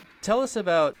Tell us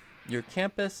about your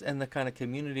campus and the kind of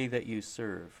community that you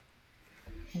serve.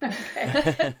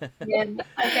 Okay. Yeah.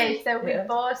 Okay. So we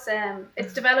bought.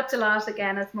 It's developed a lot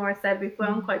again, as Maura said. We've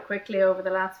grown quite quickly over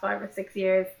the last 5 or 6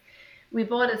 years. We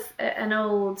bought an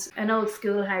old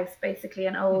schoolhouse, basically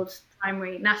an old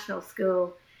primary national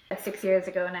school, 6 years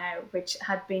ago now, which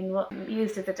had been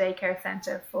used as a daycare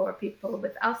centre for people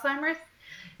with Alzheimer's.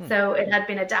 So it had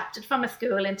been adapted from a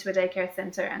school into a daycare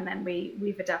centre, and then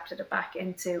we've adapted it back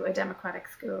into a democratic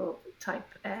school type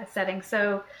setting.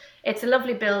 So it's a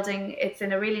lovely building. It's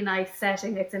in a really nice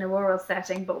setting. It's in a rural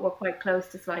setting, but we're quite close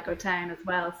to Sligo town as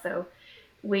well. So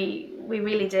we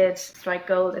really did strike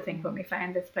gold, I think, when we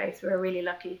found this place. We were really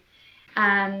lucky.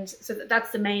 And so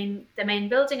that's the main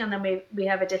building, and then we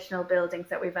have additional buildings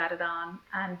that we've added on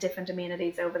and different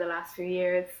amenities over the last few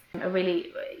years. A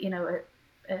really,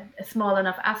 a small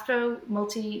enough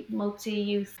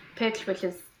multi-use pitch, which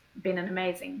has been an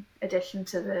amazing addition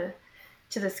to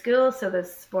the school. So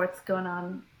there's sports going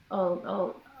on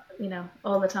all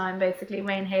the time, basically,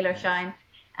 rain, hail or shine.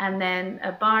 And then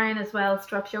a barn as well,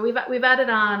 structure. We've added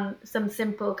on some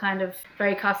simple kind of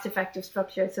very cost effective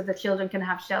structure so the children can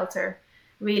have shelter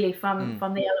really from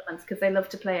the elements, because they love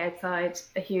to play outside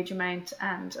a huge amount,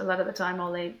 and a lot of the time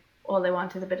all they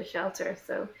want is a bit of shelter.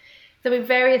 So we have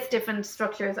various different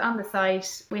structures on the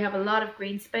site. We have a lot of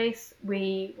green space.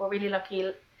 We were really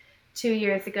lucky 2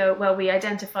 years ago. Well, we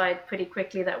identified pretty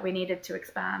quickly that we needed to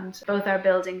expand both our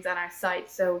buildings and our site.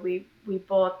 So we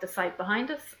bought the site behind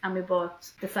us and we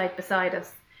bought the site beside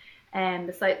us. And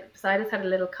the site beside us had a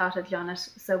little cottage on it.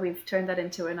 So we've turned that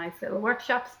into a nice little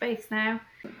workshop space now,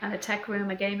 and a tech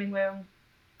room, a gaming room.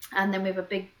 And then we have a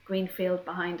big green field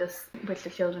behind us, which the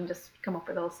children just come up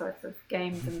with all sorts of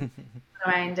games and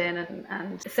around in.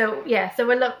 And so, yeah, so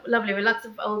we're lovely. We're lots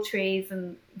of old trees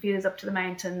and views up to the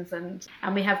mountains. And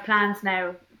we have plans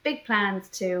now, big plans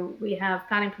too. We have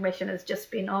planning permission has just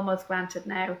been almost granted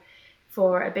now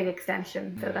for a big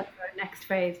extension. So that's our next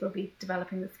phase. We'll be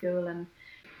developing the school and,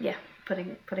 yeah,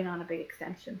 putting on a big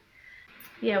extension.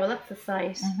 Yeah, well, that's the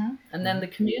site. And then the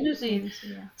community.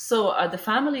 So are the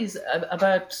families,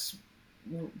 about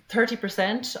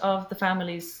 30% of the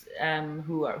families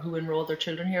who enroll their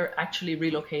children here actually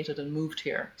relocated and moved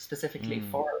here specifically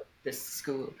for this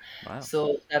school. Wow.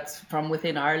 So that's from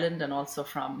within Ireland and also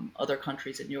from other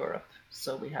countries in Europe.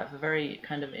 So we have a very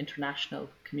kind of international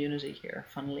community here,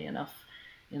 funnily enough,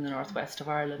 in the northwest of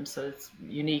Ireland. So it's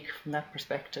unique from that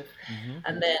perspective.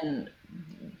 And then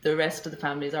the rest of the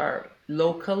families are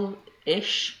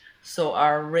local-ish. So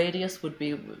our radius would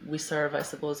be, we serve, I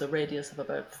suppose, a radius of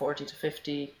about 40 to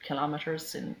 50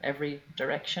 kilometers in every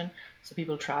direction. So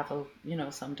people travel,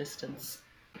 some distance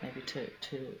maybe to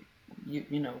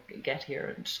get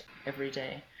here and every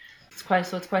day. It's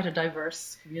quite a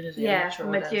diverse community. Yeah,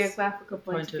 from a geographical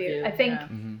point of view. I think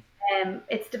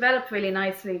it's developed really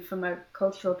nicely from a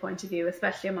cultural point of view,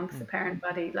 especially amongst the parent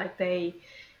body. Like they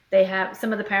have,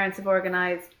 some of the parents have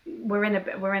organised. We're in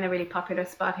a really popular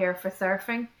spot here for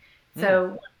surfing. So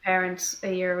one parent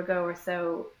a year ago or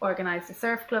so organised a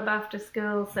surf club after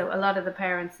school. So a lot of the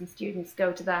parents and students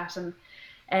go to that, and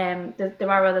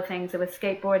there are other things. There was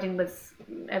skateboarding.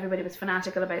 Everybody was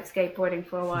fanatical about skateboarding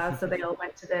for a while, so they all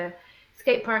went to the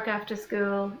skate park after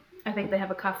school. I think they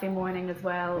have a coffee morning as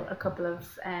well, a couple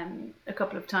of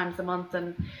times a month,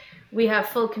 and we have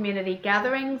full community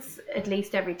gatherings at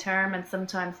least every term, and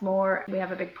sometimes more. We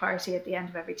have a big party at the end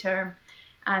of every term,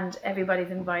 and everybody's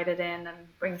invited in and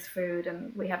brings food,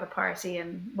 and we have a party,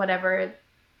 and whatever,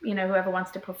 whoever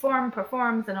wants to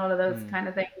performs, and all of those kind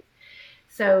of things.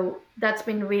 So that's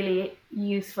been really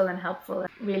useful and helpful,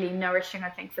 really nourishing, I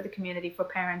think, for the community, for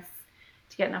parents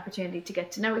to get an opportunity to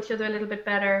get to know each other a little bit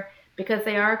better, because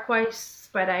they are quite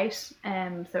spread out,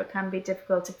 so it can be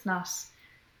difficult. It's not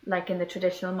like in the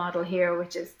traditional model here,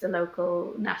 which is the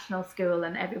local national school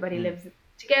and everybody lives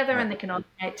together and they can all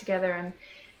hang out together,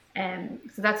 and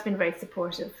so that's been very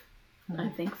supportive, I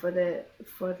think, for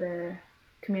the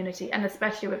community, and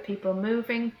especially with people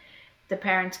moving. The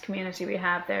parent community we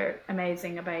have, they're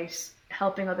amazing about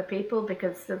helping other people,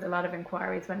 because there's a lot of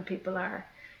inquiries when people are.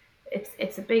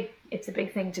 It's a big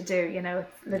thing to do,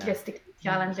 It's logistically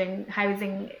challenging.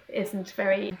 Housing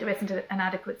there isn't an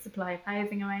adequate supply of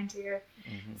housing around here,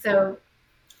 so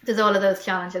there's all of those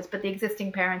challenges. But the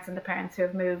existing parents and the parents who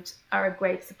have moved are a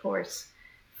great support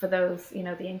for those,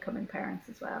 the incoming parents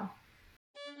as well.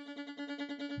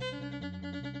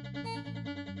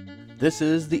 This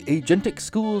is the Agentic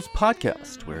Schools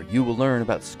podcast, where you will learn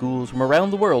about schools from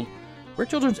around the world where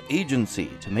children's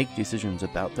agency to make decisions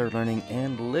about their learning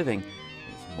and living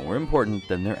is more important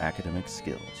than their academic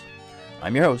skills.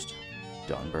 I'm your host,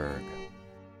 Don Berg.